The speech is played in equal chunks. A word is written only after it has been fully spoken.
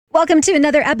Welcome to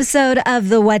another episode of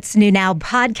the What's New Now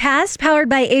podcast, powered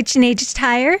by H&H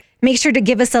Tire. Make sure to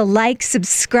give us a like,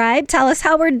 subscribe, tell us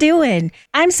how we're doing.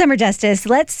 I'm Summer Justice.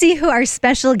 Let's see who our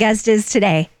special guest is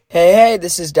today. Hey,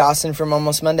 this is Dawson from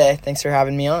Almost Monday. Thanks for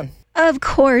having me on. Of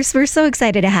course, we're so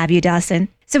excited to have you, Dawson.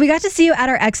 So we got to see you at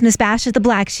our Xmas Bash at the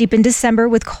Black Sheep in December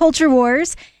with Culture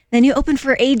Wars. Then you opened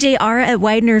for AJR at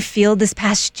Widener Field this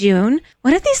past June.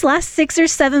 What have these last 6 or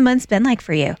 7 months been like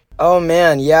for you? Oh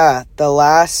man, yeah. The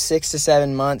last 6 to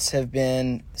 7 months have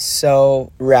been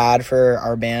so rad for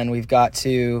our band. We've got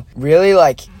to really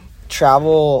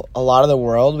travel a lot of the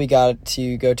world. We got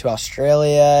to go to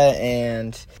Australia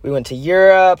and we went to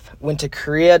Europe, went to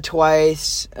Korea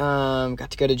twice, got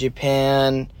to go to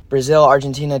Japan, Brazil,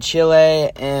 Argentina,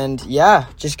 Chile, and yeah,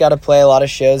 just got to play a lot of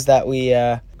shows that we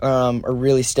are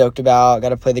really stoked about. Got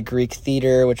to play the Greek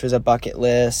Theater, which was a bucket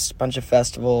list, bunch of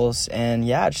festivals, and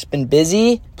yeah, just been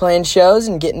busy playing shows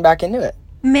and getting back into it.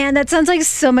 Man, that sounds like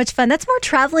so much fun. That's more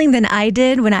traveling than I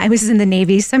did when I was in the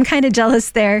Navy, so I'm kind of jealous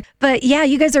there. But yeah,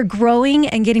 you guys are growing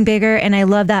and getting bigger, and I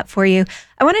love that for you.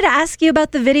 I wanted to ask you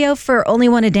about the video for Only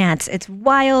Wanna Dance. It's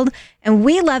wild, and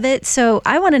we love it, so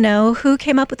I want to know who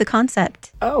came up with the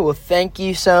concept. Oh, well, thank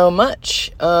you so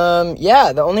much.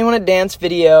 Yeah, the Only Wanna Dance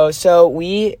video. So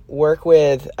we work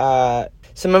with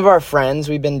some of our friends.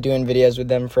 We've been doing videos with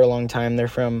them for a long time. They're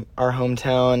from our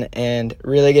hometown and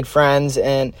really good friends.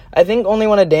 And I think Only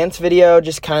Wanna Dance video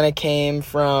just kind of came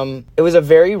from, it was a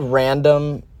very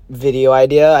random video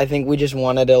idea. I think we just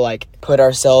wanted to put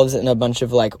ourselves in a bunch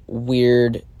of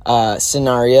weird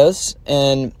scenarios.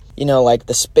 And,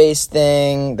 the space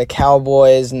thing, the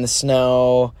cowboys in the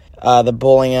snow, the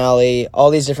bowling alley,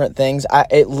 all these different things.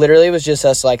 It literally was just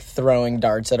us throwing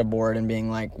darts at a board and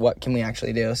being what can we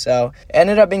actually do? So it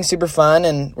ended up being super fun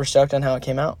and we're stoked on how it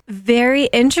came out. Very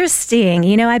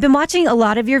interesting. I've been watching a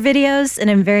lot of your videos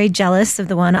and I'm very jealous of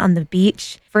the one on the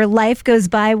beach. For Life Goes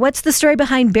By, what's the story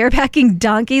behind barebacking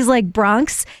donkeys like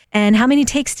Bronx and how many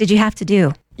takes did you have to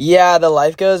do? Yeah, the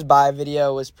Life Goes By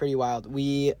video was pretty wild.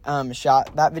 We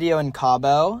shot that video in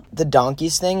Cabo. The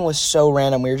donkeys thing was so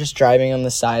random. We were just driving on the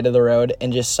side of the road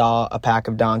and just saw a pack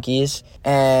of donkeys.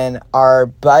 And our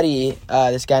buddy,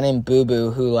 this guy named Boo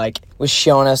Boo, who was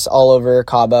showing us all over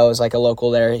Cabo, was a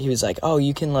local there. He was oh,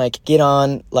 you can get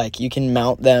on, you can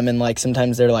mount them and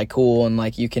sometimes they're cool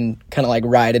and you can kind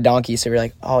of ride a donkey. So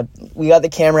we're oh, we got the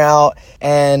camera out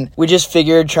and we just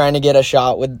figured trying to get a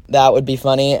shot with that would be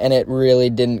funny, and it really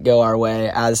didn't go our way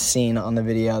as seen on the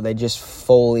video. They just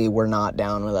fully were not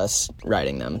down with us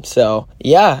riding them. So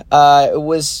yeah, it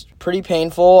was pretty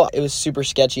painful. It was super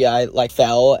sketchy. I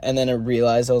fell and then I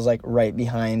realized I was right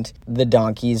behind the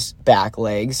donkey's back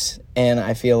legs, and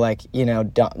I feel my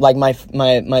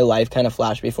life kind of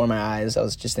flashed before my eyes. I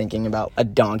was just thinking about a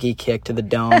donkey kick to the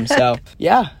dome. So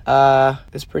yeah,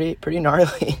 it was pretty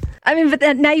gnarly. I mean,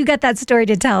 but now you got that story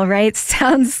to tell, right?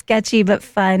 Sounds sketchy, but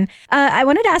fun. I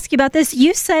wanted to ask you about this.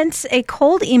 You sent a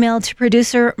cold email to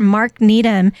producer Mark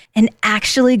Needham and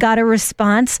actually got a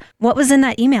response. What was in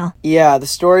that email? Yeah, the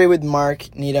story with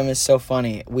Mark Needham is so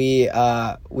funny. We've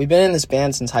been in this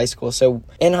band since high school. So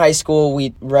in high school,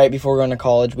 right before going to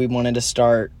college, we wanted to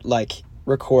start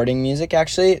recording music.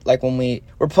 Actually, when we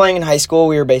were playing in high school,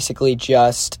 we were basically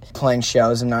just playing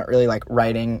shows and not really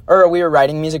writing, or we were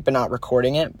writing music but not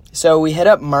recording it. So we hit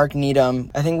up Mark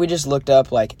Needham. I think we just looked up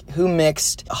who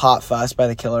mixed Hot Fuss by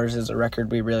the Killers is a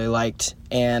record we really liked,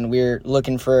 and we were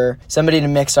looking for somebody to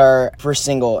mix our first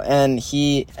single, and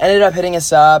he ended up hitting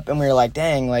us up, and we were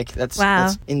dang,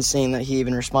 that's insane that he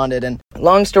even responded. And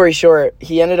long story short,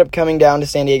 he ended up coming down to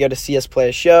San Diego to see us play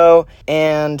a show,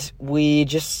 and we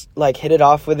just hit it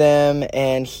off with him,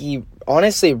 and he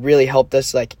honestly really helped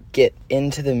us get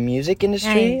into the music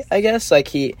industry. Nice. I guess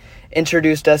he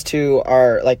introduced us to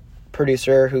our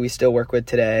producer who we still work with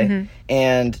today,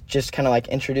 and just kind of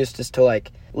introduced us to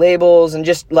labels and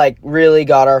just really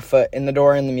got our foot in the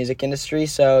door in the music industry.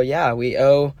 So yeah, we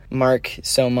owe Mark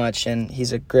so much, and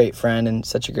he's a great friend and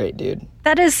such a great dude.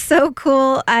 That is so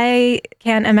cool. I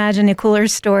can't imagine a cooler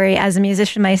story as a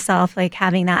musician myself.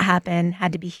 Having that happen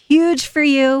had to be huge for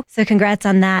you. So congrats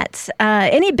on that.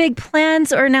 Any big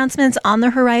plans or announcements on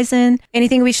the horizon?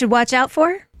 Anything we should watch out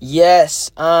for?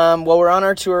 Yes. Well, we're on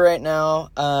our tour right now.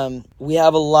 We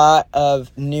have a lot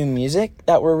of new music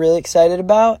that we're really excited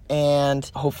about, and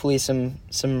hopefully some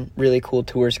really cool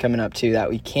tours coming up too that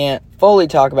we can't fully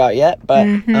talk about yet, but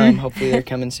hopefully they're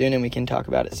coming soon and we can talk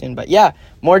about it soon. But yeah,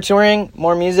 more touring,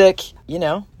 more music.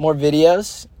 more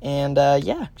videos and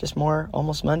just more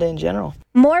Almost Monday in general.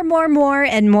 More,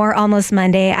 and more Almost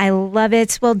Monday. I love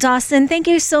it. Well, Dawson, thank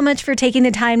you so much for taking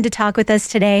the time to talk with us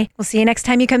today. We'll see you next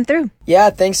time you come through. Yeah,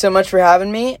 thanks so much for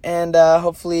having me, and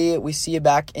hopefully we see you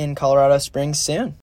back in Colorado Springs soon.